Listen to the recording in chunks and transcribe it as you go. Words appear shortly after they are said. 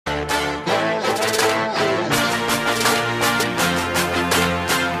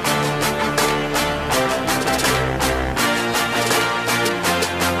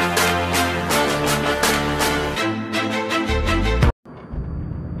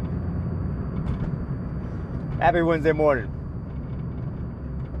Happy Wednesday morning.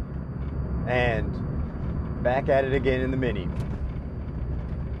 And back at it again in the mini.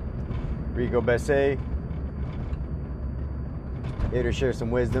 Rico Besse. Here to share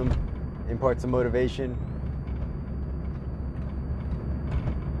some wisdom, impart some motivation,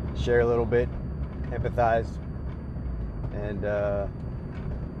 share a little bit, empathize, and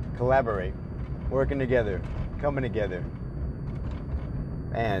collaborate. Working together, coming together.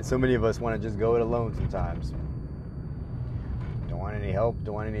 Man, so many of us want to just go it alone sometimes. Don't want any help,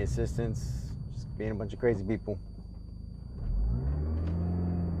 don't want any assistance, just being a bunch of crazy people.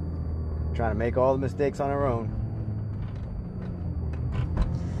 Trying to make all the mistakes on our own.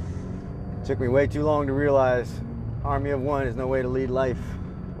 Took me way too long to realize army of one is no way to lead life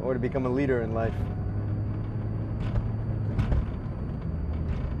or to become a leader in life.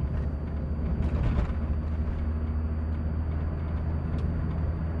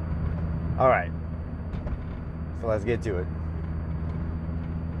 All right, so let's get to it.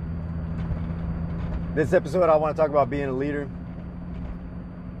 This episode, I want to talk about being a leader,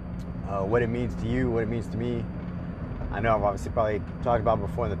 what it means to you, what it means to me. I know I've obviously probably talked about it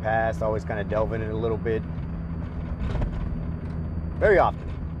before in the past. I always kind of delve in it a little bit. Very often.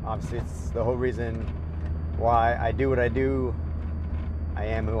 Obviously, it's the whole reason why I do what I do. I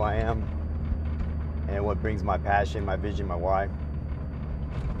am who I am. And what brings my passion, my vision, my why.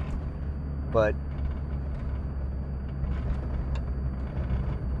 But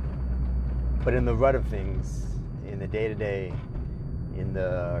in the rut of things, in the day-to-day, in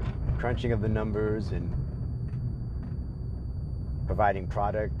the crunching of the numbers and providing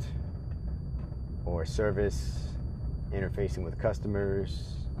product or service, interfacing with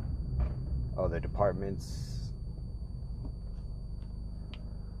customers, other departments,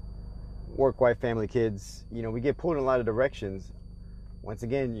 work, wife, family, kids, we get pulled in a lot of directions. Once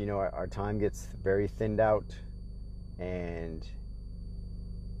again, our time gets very thinned out, and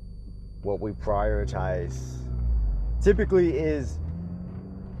what we prioritize typically is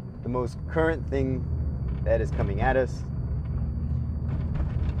the most current thing that is coming at us,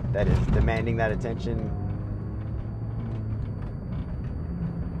 that is demanding that attention.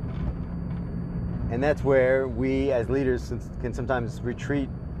 And that's where we as leaders can sometimes retreat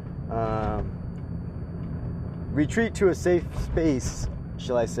to a safe space,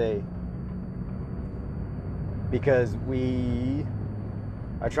 shall I say, because we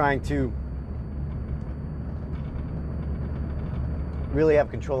are trying to really have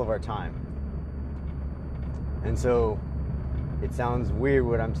control of our time. And so it sounds weird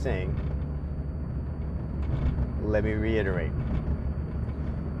what I'm saying. Let me reiterate.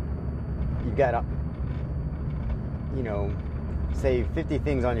 You've got, say 50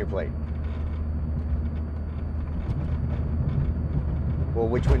 things on your plate. Well,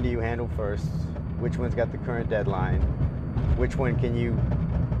 which one do you handle first? Which one's got the current deadline? Which one can you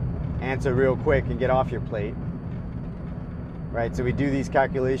answer real quick and get off your plate? Right? So we do these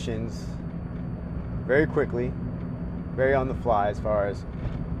calculations very quickly, very on the fly as far as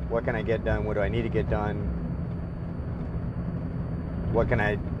what can I get done? What do I need to get done? What can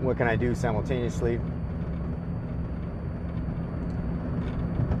I do simultaneously?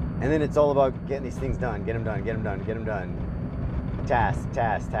 And then it's all about getting these things done. Get them done. Task.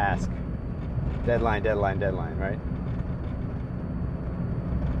 Deadline, right?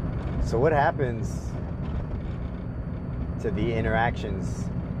 So what happens to the interactions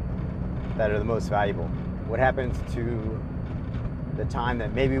that are the most valuable? What happens to the time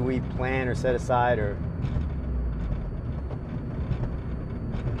that maybe we plan or set aside, or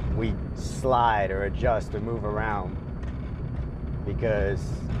we slide or adjust or move around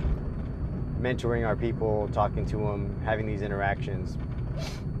because mentoring our people, talking to them, having these interactions,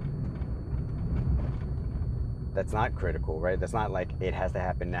 that's not critical, right? That's not like it has to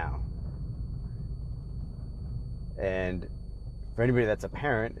happen now. And for anybody that's a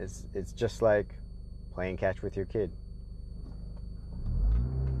parent, it's just like playing catch with your kid.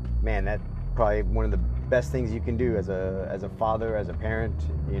 Man, that's probably one of the best things you can do as a father, as a parent,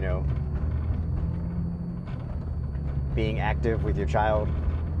 being active with your child,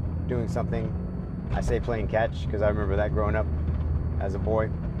 doing something. I say playing catch because I remember that growing up as a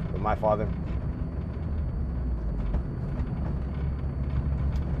boy with my father.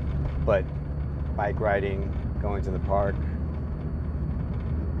 But bike riding, going to the park,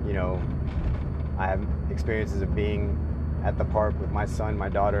 I have experiences of being at the park with my son, my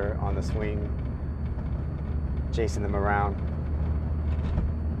daughter on the swing, chasing them around.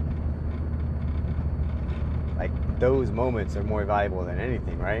 Like, those moments are more valuable than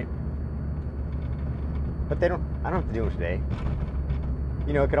anything, right? But I don't have to do them today.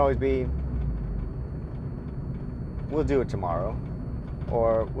 It could always be we'll do it tomorrow,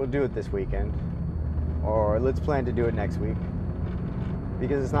 or we'll do it this weekend, or let's plan to do it next week,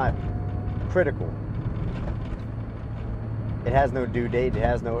 because it's not critical. It has no due date, it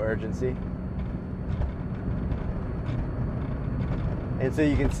has no urgency. And so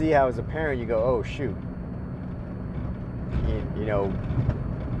you can see how as a parent you go, oh shoot, you know,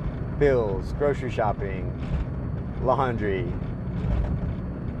 bills, grocery shopping, laundry,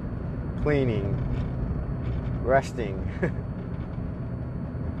 cleaning, resting,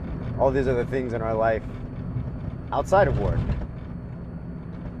 all these other things in our life outside of work.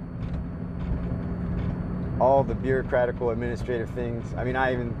 All the bureaucratical administrative things. I mean,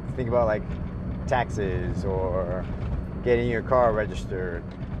 I even think about like taxes or getting your car registered,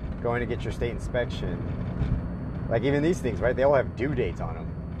 going to get your state inspection. Like even these things, right? They all have due dates on them.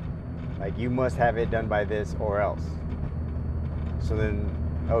 Like you must have it done by this or else. So then,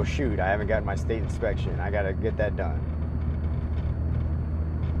 oh shoot, I haven't gotten my state inspection. I gotta get that done.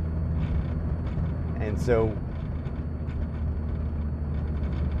 And so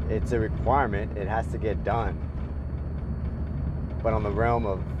it's a requirement. It has to get done. But on the realm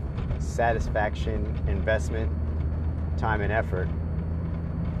of satisfaction, investment, time and effort,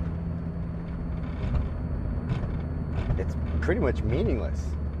 it's pretty much meaningless.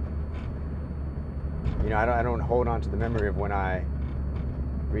 You know, I don't hold on to the memory of when I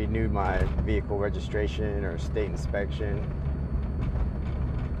renewed my vehicle registration or state inspection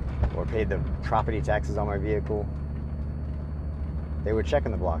or paid the property taxes on my vehicle. They were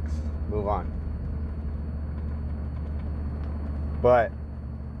checking the blocks, move on. But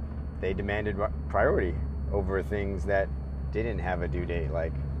they demanded priority over things that didn't have a due date,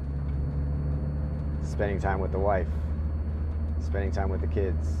 like spending time with the wife, spending time with the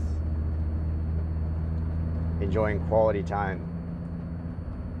kids, enjoying quality time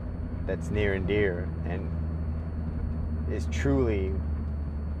that's near and dear and is truly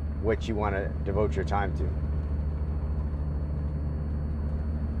what you want to devote your time to.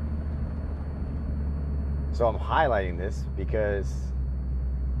 So I'm highlighting this because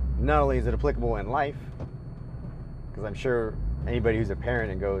not only is it applicable in life, because I'm sure anybody who's a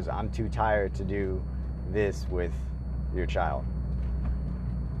parent and goes, I'm too tired to do this with your child.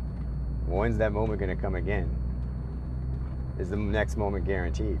 When's that moment going to come again? Is the next moment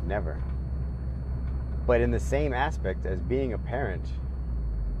guaranteed? Never. But in the same aspect as being a parent,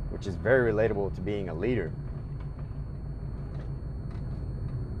 which is very relatable to being a leader,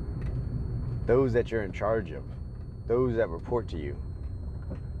 those that you're in charge of, those that report to you,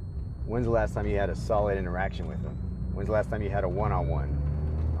 when's the last time you had a solid interaction with them? When's the last time you had a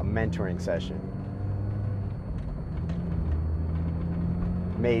one-on-one, a mentoring session?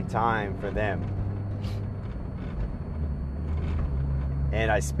 Made time for them. And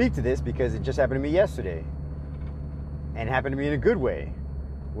I speak to this because it just happened to me yesterday. And it happened to me in a good way.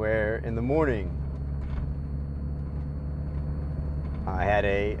 Where in the morning, I had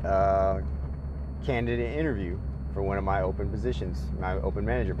a candidate interview for one of my open positions, my open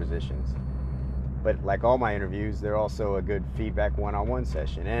manager positions. But like all my interviews, they're also a good feedback one-on-one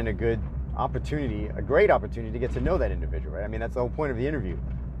session and a good opportunity, a great opportunity to get to know that individual, right? I mean, that's the whole point of the interview.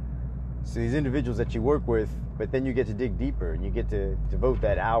 So these individuals that you work with, but then you get to dig deeper and you get to devote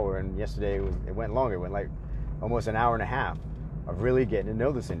that hour. And yesterday it went longer. It went like almost an hour and a half of really getting to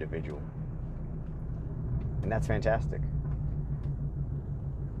know this individual. And that's fantastic.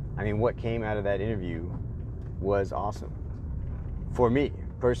 I mean, what came out of that interview was awesome. For me,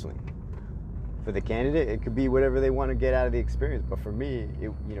 personally. For the candidate, it could be whatever they want to get out of the experience. But for me,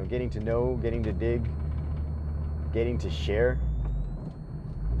 getting to know, getting to dig, getting to share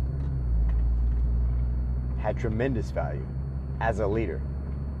had tremendous value as a leader.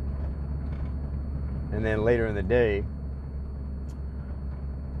 And then later in the day,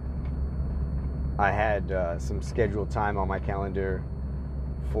 I had some scheduled time on my calendar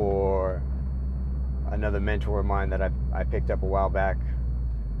for another mentor of mine that I picked up a while back,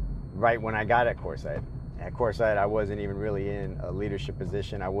 right when I got at CoreSight. At CoreSight, I wasn't even really in a leadership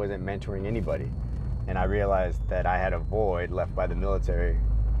position. I wasn't mentoring anybody. And I realized that I had a void left by the military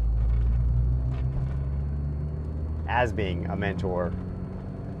as being a mentor,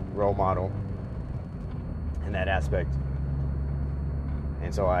 role model in that aspect.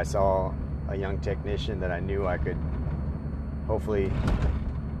 And so I saw a young technician that I knew I could hopefully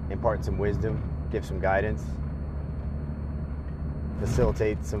impart some wisdom, give some guidance,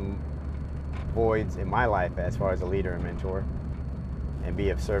 facilitate some voids in my life as far as a leader and mentor, and be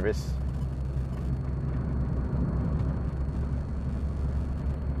of service.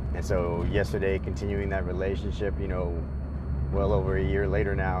 And so yesterday, continuing that relationship, well over a year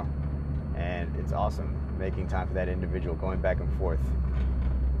later now, and it's awesome. making time for that individual, going back and forth.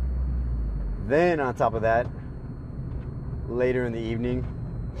 Then on top of that, later in the evening,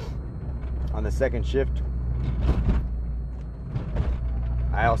 on the second shift,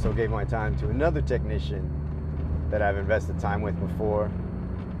 I also gave my time to another technician that I've invested time with before.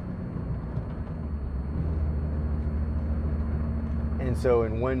 And so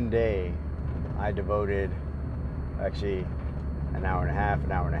in one day, I devoted actually an hour and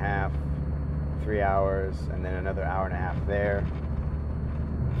a half, 3 hours, and then another hour and a half there.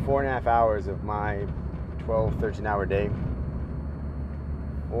 4.5 hours of my 12, 13-hour day.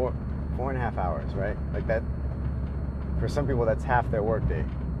 4.5 hours, right? Like that, for some people, that's half their work day.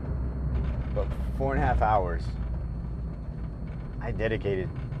 But 4.5 hours I dedicated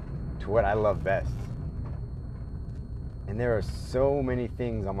to what I love best. And there are so many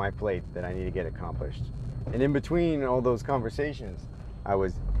things on my plate that I need to get accomplished. And in between all those conversations, I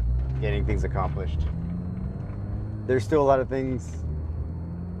was getting things accomplished. There's still a lot of things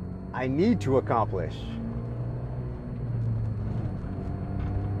I need to accomplish.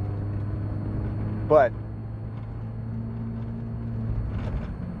 But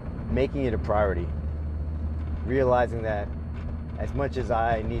making it a priority, realizing that as much as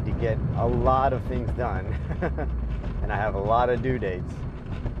I need to get a lot of things done, and I have a lot of due dates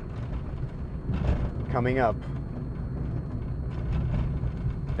coming up,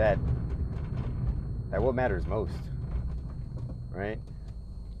 that what matters most, right?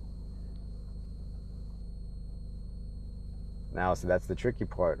 Now, so that's the tricky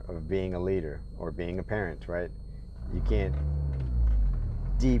part of being a leader or being a parent, right? You can't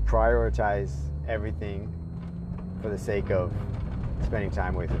deprioritize everything for the sake of spending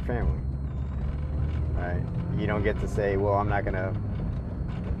time with your family, right? You don't get to say, well, I'm not gonna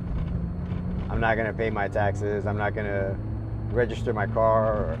pay my taxes, I'm not gonna register my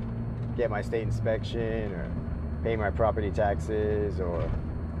car or get my state inspection or pay my property taxes or,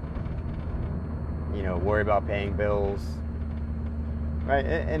 you know, worry about paying bills, right?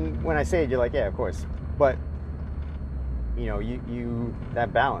 And when I say it, you're like, yeah, of course. But, you know, you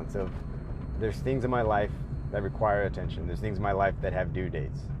that balance of, there's things in my life that require attention. There's things in my life that have due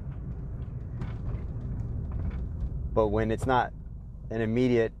dates. But when it's not an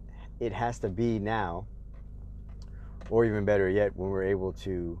immediate, it has to be now, or even better yet, when we're able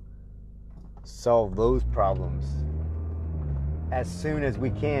to solve those problems as soon as we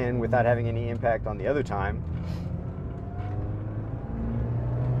can without having any impact on the other time,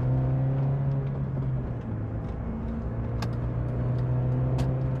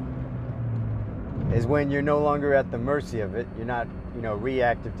 is when you're no longer at the mercy of it. You're not, you know,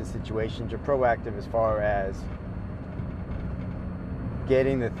 reactive to situations. You're proactive as far as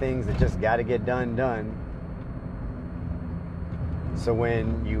getting the things that just got to get done. So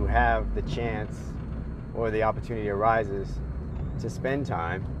when you have the chance or the opportunity arises to spend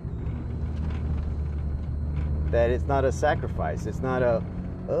time, that it's not a sacrifice. It's not a,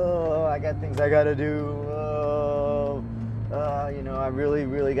 oh, I got things I got to do. You know, I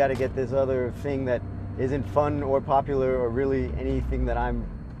really got to get this other thing that isn't fun or popular or really anything that I'm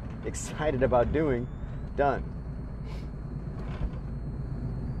excited about doing done.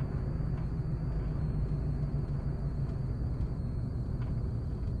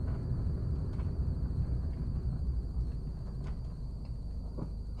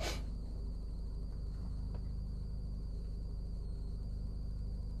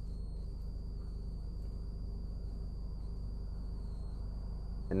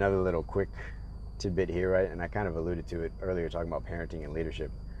 Another little quick tidbit here, right? And I kind of alluded to it earlier, talking about parenting and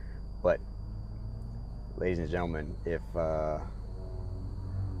leadership. But, ladies and gentlemen, if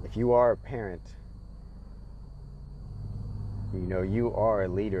you are a parent, you know you are a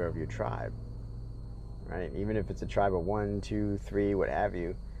leader of your tribe, right? Even if it's a tribe of 1, 2, 3, what have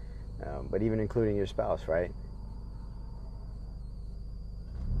you, but even including your spouse, right?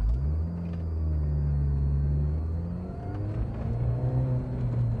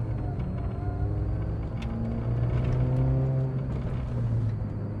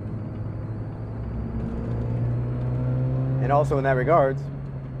 And also in that regards,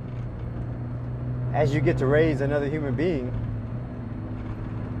 as you get to raise another human being,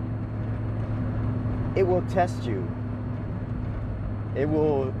 it will test you. It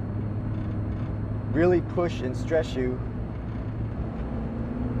will really push and stress you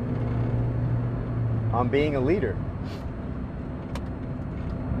on being a leader.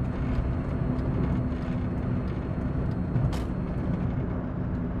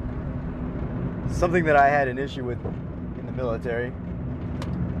 Something that I had an issue with military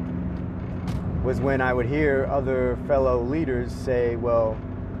was when I would hear other fellow leaders say, well,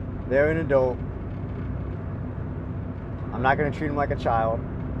 they're an adult, I'm not going to treat them like a child.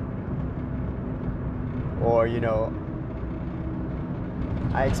 Or,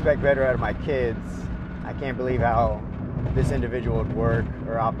 I expect better out of my kids. I can't believe how this individual would work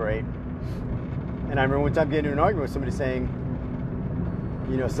or operate. And I remember one time getting into an argument with somebody saying,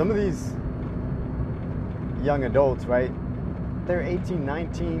 some of these young adults, right? They're 18,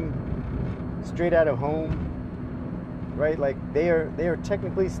 19, straight out of home, right? Like they are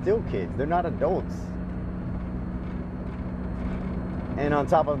technically still kids. They're not adults. And on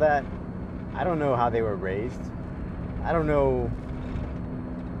top of that, I don't know how they were raised. I don't know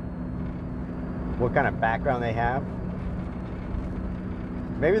what kind of background they have.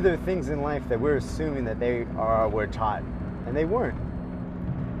 Maybe there are things in life that we're assuming that they were taught, and they weren't.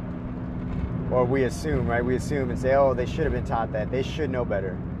 Or we assume, right? We assume and say, oh, they should have been taught that. They should know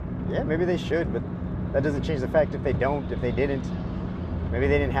better. Yeah, maybe they should, but that doesn't change the fact if they don't, if they didn't. Maybe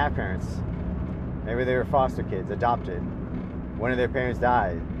they didn't have parents. Maybe they were foster kids, adopted. One of their parents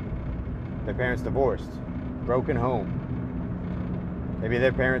died. Their parents divorced. Broken home. Maybe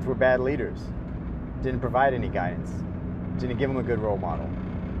their parents were bad leaders. Didn't provide any guidance. Didn't give them a good role model.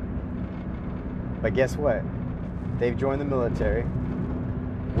 But guess what? They've joined the military.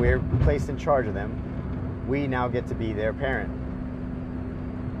 We're placed in charge of them. We now get to be their parent.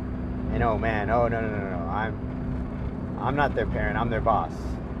 And oh man, no. I'm not their parent, I'm their boss.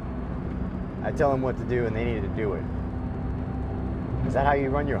 I tell them what to do and they need to do it. Is that how you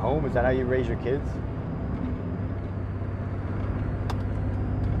run your home? Is that how you raise your kids?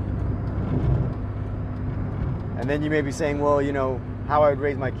 And then you may be saying, well, how I would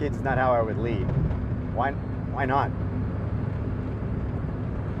raise my kids is not how I would lead. Why not?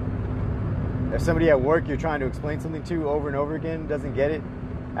 If somebody at work you're trying to explain something to over and over again doesn't get it,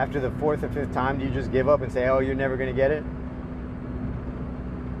 after the fourth or fifth time, do you just give up and say, oh, you're never going to get it?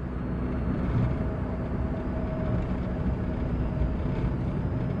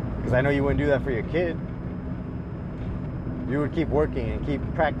 Because I know you wouldn't do that for your kid. You would keep working and keep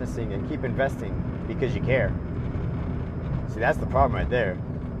practicing and keep investing because you care. See, that's the problem right there.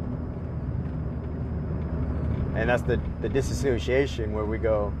 And that's the disassociation where we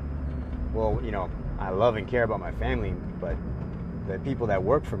go, well, I love and care about my family, but the people that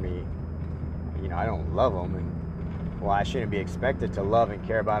work for me, I don't love them. And, well, I shouldn't be expected to love and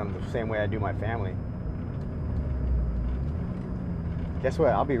care about them the same way I do my family. Guess what?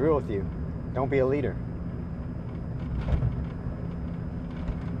 I'll be real with you. Don't be a leader.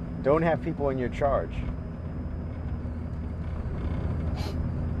 Don't have people in your charge.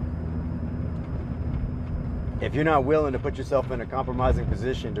 If you're not willing to put yourself in a compromising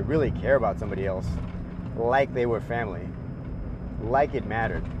position to really care about somebody else, like they were family, like it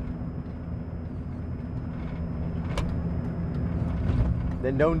mattered,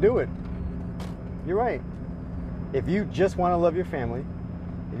 then don't do it. You're right. If you just want to love your family,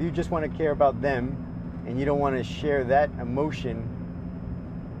 if you just want to care about them, and you don't want to share that emotion,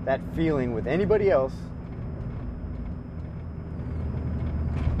 that feeling with anybody else,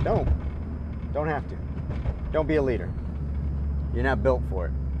 don't have to. Don't be a leader. You're not built for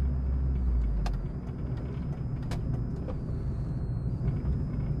it.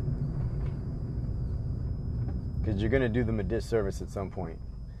 Because you're going to do them a disservice at some point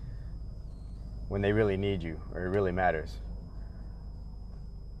when they really need you or it really matters.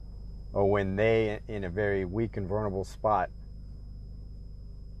 Or when they, in a very weak and vulnerable spot,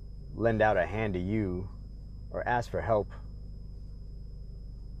 lend out a hand to you or ask for help.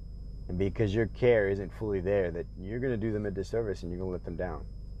 And because your care isn't fully there, that you're going to do them a disservice and you're going to let them down.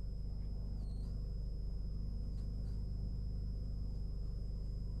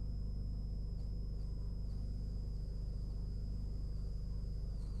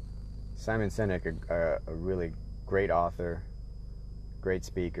 Simon Sinek, a really great author, great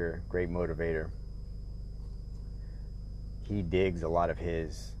speaker, great motivator. He digs a lot of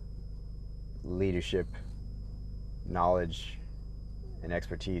his leadership knowledge and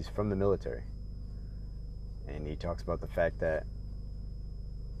expertise from the military. And he talks about the fact that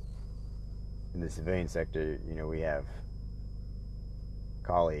in the civilian sector, we have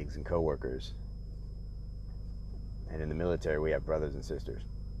colleagues and coworkers. And in the military, we have brothers and sisters.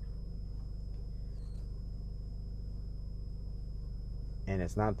 And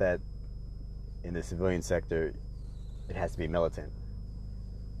it's not that in the civilian sector, it has to be militant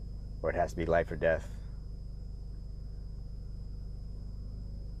or it has to be life or death.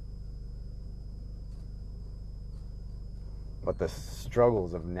 But the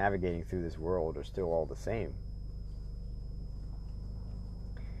struggles of navigating through this world are still all the same.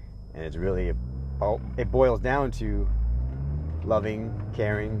 And it's really, it boils down to loving,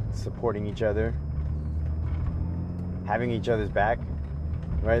 caring, supporting each other, having each other's back,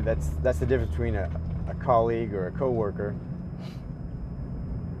 right? That's the difference between a colleague or a coworker,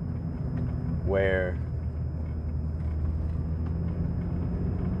 where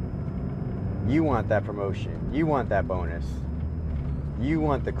you want that promotion, you want that bonus, you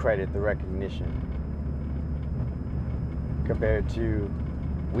want the credit, the recognition, compared to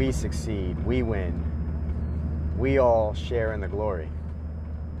we succeed, we win, we all share in the glory.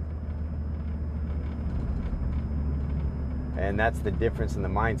 And that's the difference in the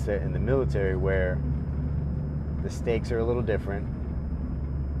mindset in the military, where the stakes are a little different.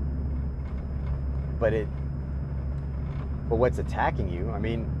 But what's attacking you, I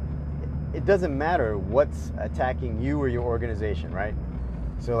mean, it doesn't matter what's attacking you or your organization, right?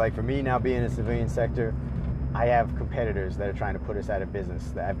 So like for me now, being in the civilian sector, I have competitors that are trying to put us out of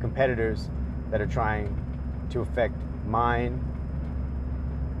business. I have competitors that are trying to affect mine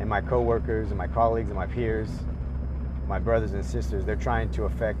and my coworkers and my colleagues and my peers, my brothers and sisters. They're trying to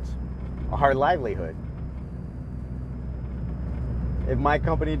affect our livelihood. If my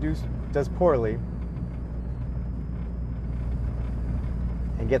company does poorly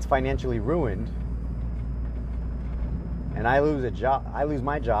and gets financially ruined, and I lose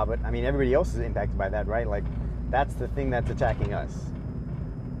my job, but I mean everybody else is impacted by that, right? Like, that's the thing that's attacking us.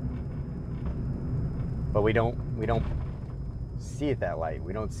 But we don't see it that light.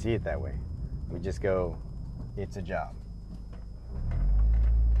 We don't see it that way. We just go, it's a job.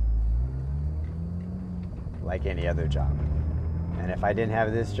 Like any other job. And if I didn't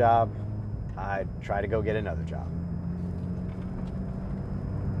have this job, I'd try to go get another job.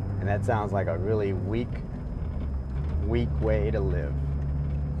 And that sounds like a really weak way to live.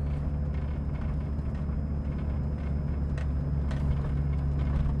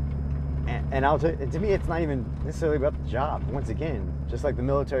 And I'll tell you, to me, it's not even necessarily about the job. Once again, just like the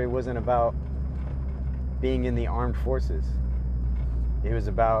military wasn't about being in the armed forces. It was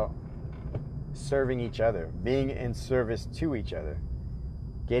about serving each other, being in service to each other,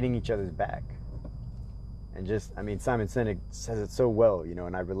 getting each other's back. And just, I mean, Simon Sinek says it so well, you know,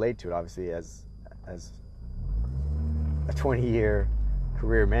 and I relate to it, obviously, as a 20-year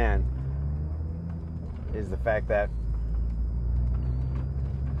career man, is the fact that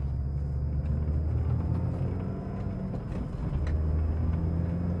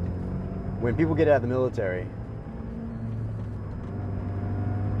when people get out of the military,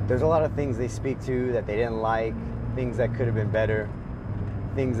 there's a lot of things they speak to that they didn't like, things that could have been better,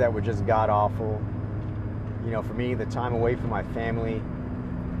 things that were just god-awful. You know, for me, the time away from my family,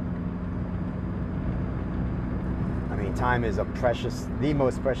 I mean, time is the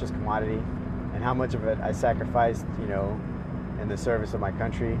most precious commodity, and how much of it I sacrificed, you know, in the service of my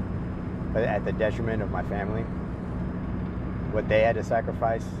country, but at the detriment of my family. What they had to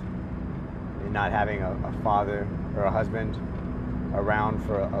sacrifice in not having a father or a husband around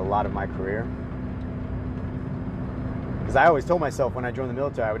for a lot of my career. Because I always told myself when I joined the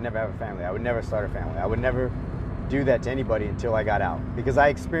military, I would never have a family. I would never start a family. I would never do that to anybody until I got out. Because I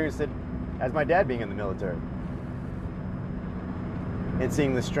experienced it as my dad being in the military. And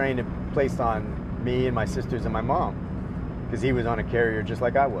seeing the strain it placed on me and my sisters and my mom. Because he was on a carrier just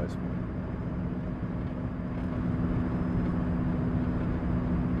like I was.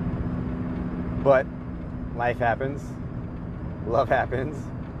 But life happens. Love happens.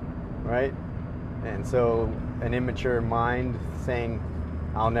 Right? And so an immature mind saying,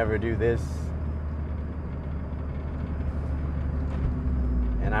 I'll never do this.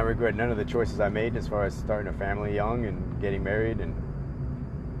 And I regret none of the choices I made as far as starting a family young and getting married and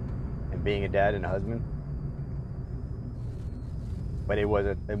being a dad and a husband. But it was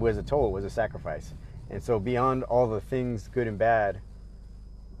a toll, it was a sacrifice. And so beyond all the things, good and bad,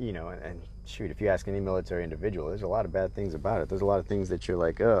 you know, and shoot, if you ask any military individual, there's a lot of bad things about it. There's a lot of things that you're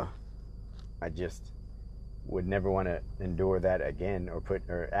like, I just would never want to endure that again,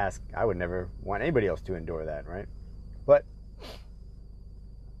 I would never want anybody else to endure that, right? But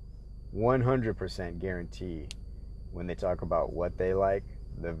 100% guarantee when they talk about what they like,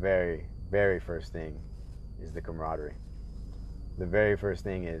 the very, very first thing is the camaraderie. The very first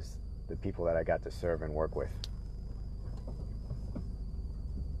thing is the people that I got to serve and work with.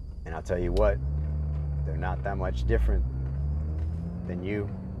 And I'll tell you what, they're not that much different than you.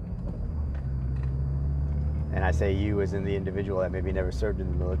 And I say you as in the individual that maybe never served in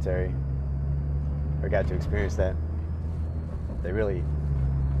the military or got to experience that. They really,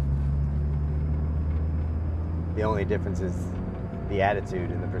 the only difference is the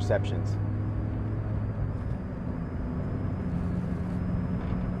attitude and the perceptions.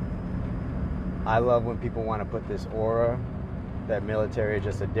 I love when people want to put this aura that military is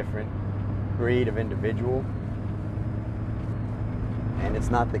just a different breed of individual. And it's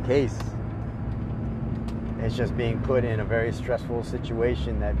not the case. It's just being put in a very stressful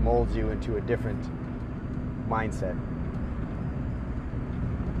situation that molds you into a different mindset.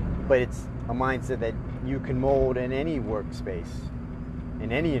 But it's a mindset that you can mold in any workspace,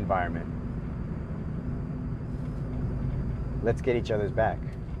 in any environment. Let's get each other's back.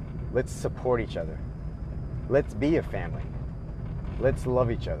 Let's support each other. Let's be a family. Let's love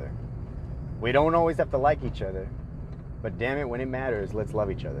each other. We don't always have to like each other, but damn it, when it matters, let's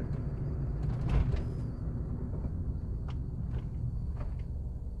love each other.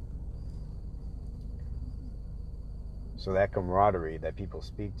 So that camaraderie that people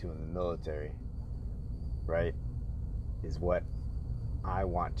speak to in the military, right, is what I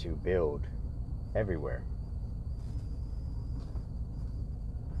want to build everywhere.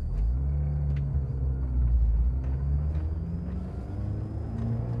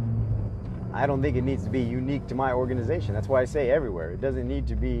 I don't think it needs to be unique to my organization. That's why I say everywhere. It doesn't need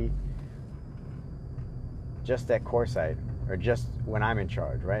to be just at core site or just when I'm in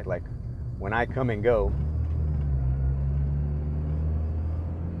charge, right? Like when I come and go,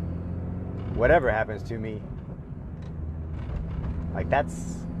 whatever happens to me, like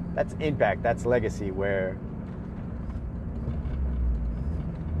that's impact, that's legacy, where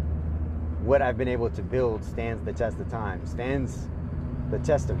what I've been able to build stands the test of time, stands the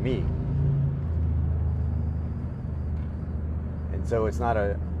test of me. And so it's not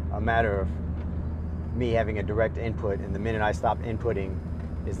a matter of me having a direct input, and the minute I stop inputting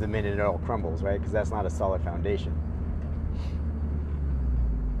is the minute it all crumbles, right? Because that's not a solid foundation.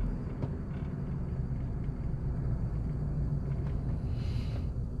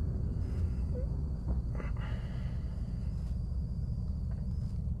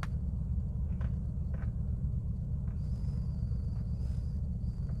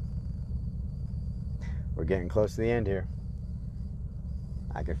 We're getting close to the end here.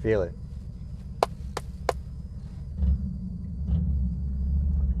 I can feel it.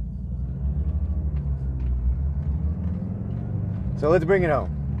 So let's bring it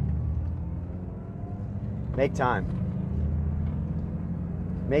home. Make time.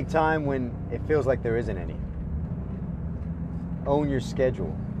 Make time when it feels like there isn't any. Own your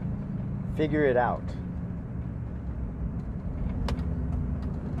schedule. Figure it out.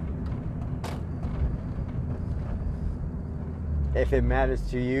 If it matters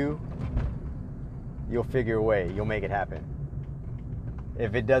to you, you'll figure a way. You'll make it happen.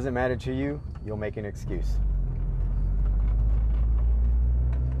 If it doesn't matter to you, you'll make an excuse.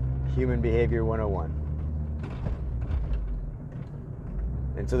 Human behavior 101.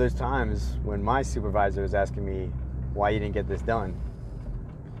 And so there's times when my supervisor is asking me why you didn't get this done.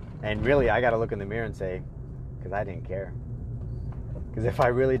 And really, I got to look in the mirror and say, because I didn't care. Because if I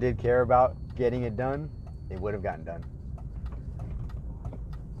really did care about getting it done, it would have gotten done.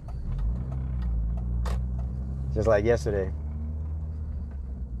 Just like yesterday.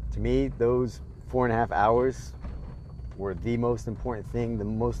 To me, those 4.5 hours were the most important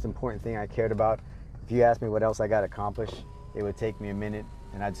thing I cared about. If you asked me what else I got accomplished, it would take me a minute,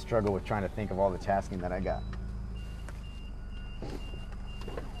 and I'd struggle with trying to think of all the tasking that I got.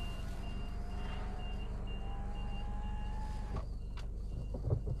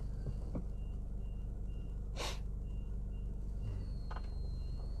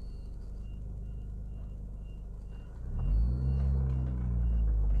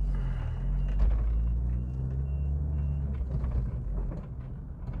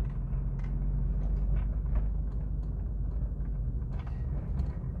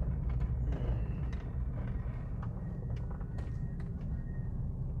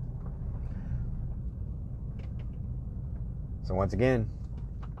 So once again,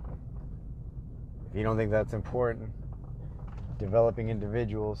 if you don't think that's important, developing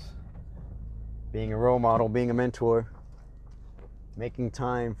individuals, being a role model, being a mentor, making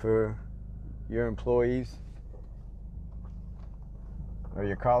time for your employees or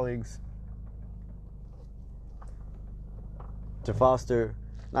your colleagues to foster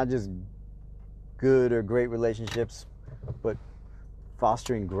not just good or great relationships, but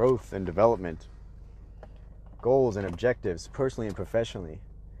fostering growth and development, goals and objectives, personally and professionally,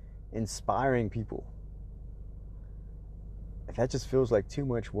 inspiring people. If that just feels like too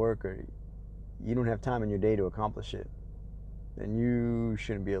much work, or you don't have time in your day to accomplish it, then you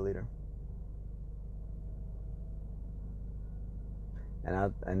shouldn't be a leader.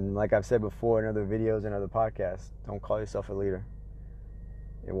 And like I've said before in other videos and other podcasts, don't call yourself a leader.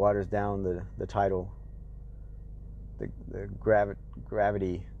 It waters down the title, the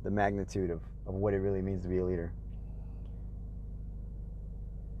gravity, the magnitude of what it really means to be a leader.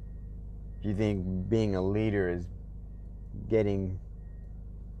 If you think being a leader is getting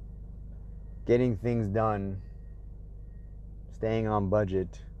getting things done, staying on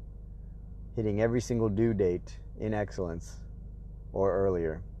budget, hitting every single due date in excellence or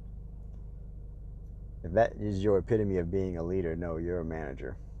earlier. If that is your epitome of being a leader, no, you're a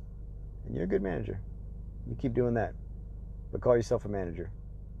manager. And you're a good manager. You keep doing that. But call yourself a manager.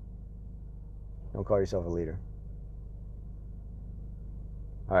 Don't call yourself a leader.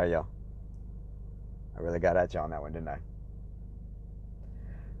 All right, y'all. I really got at you on that one, didn't I?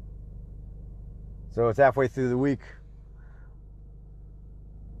 So it's halfway through the week.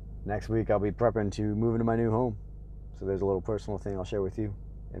 Next week I'll be prepping to move into my new home. So there's a little personal thing I'll share with you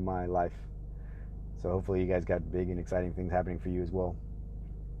in my life. So hopefully you guys got big and exciting things happening for you as well.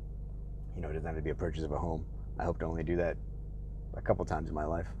 You know, it doesn't have to be a purchase of a home. I hope to only do that a couple times in my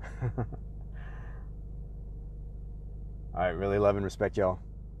life. All right, really love and respect y'all.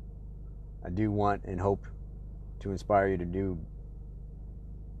 I do want and hope to inspire you to do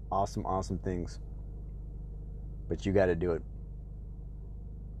awesome, awesome things. But you got to do it.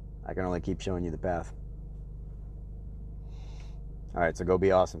 I can only keep showing you the path. All right, so go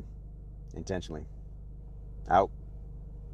be awesome. Intentionally. Out.